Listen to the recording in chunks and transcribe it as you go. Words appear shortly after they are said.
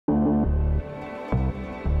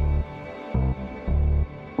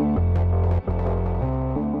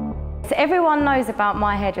So everyone knows about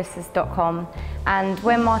MyHairdressers.com, and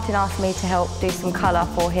when Martyn asked me to help do some colour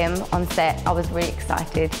for him on set, I was really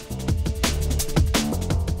excited.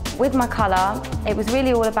 With my colour, it was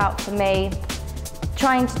really all about, for me,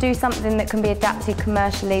 trying to do something that can be adapted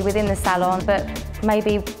commercially within the salon, but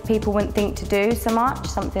maybe people wouldn't think to do so much,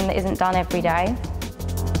 something that isn't done every day.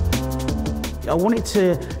 I wanted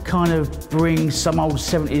to kind of bring some old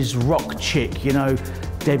 70s rock chick, you know,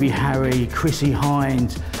 Debbie Harry, Chrissie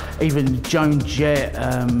Hynde, even Joan Jett,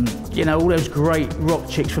 you know, all those great rock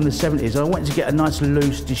chicks from the 70s. I wanted to get a nice,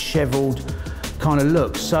 loose, dishevelled kind of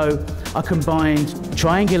look. So I combined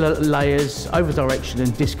triangular layers, over-direction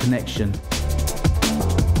and disconnection.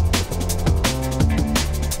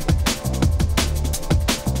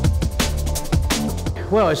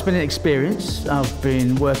 Well, it's been an experience. I've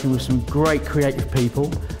been working with some great creative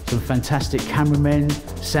people, some fantastic cameramen,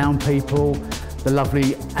 sound people, the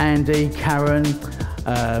lovely Andy, Karen,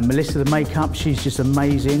 Melissa, the makeup, she's just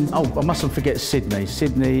amazing. Oh, I mustn't forget Sydney.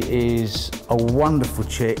 Sydney is a wonderful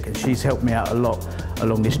chick and she's helped me out a lot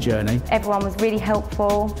along this journey. Everyone was really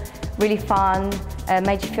helpful, really fun,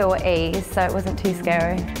 made you feel at ease, so it wasn't too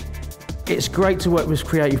scary. It's great to work with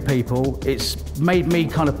creative people. It's made me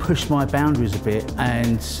kind of push my boundaries a bit,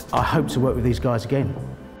 and I hope to work with these guys again.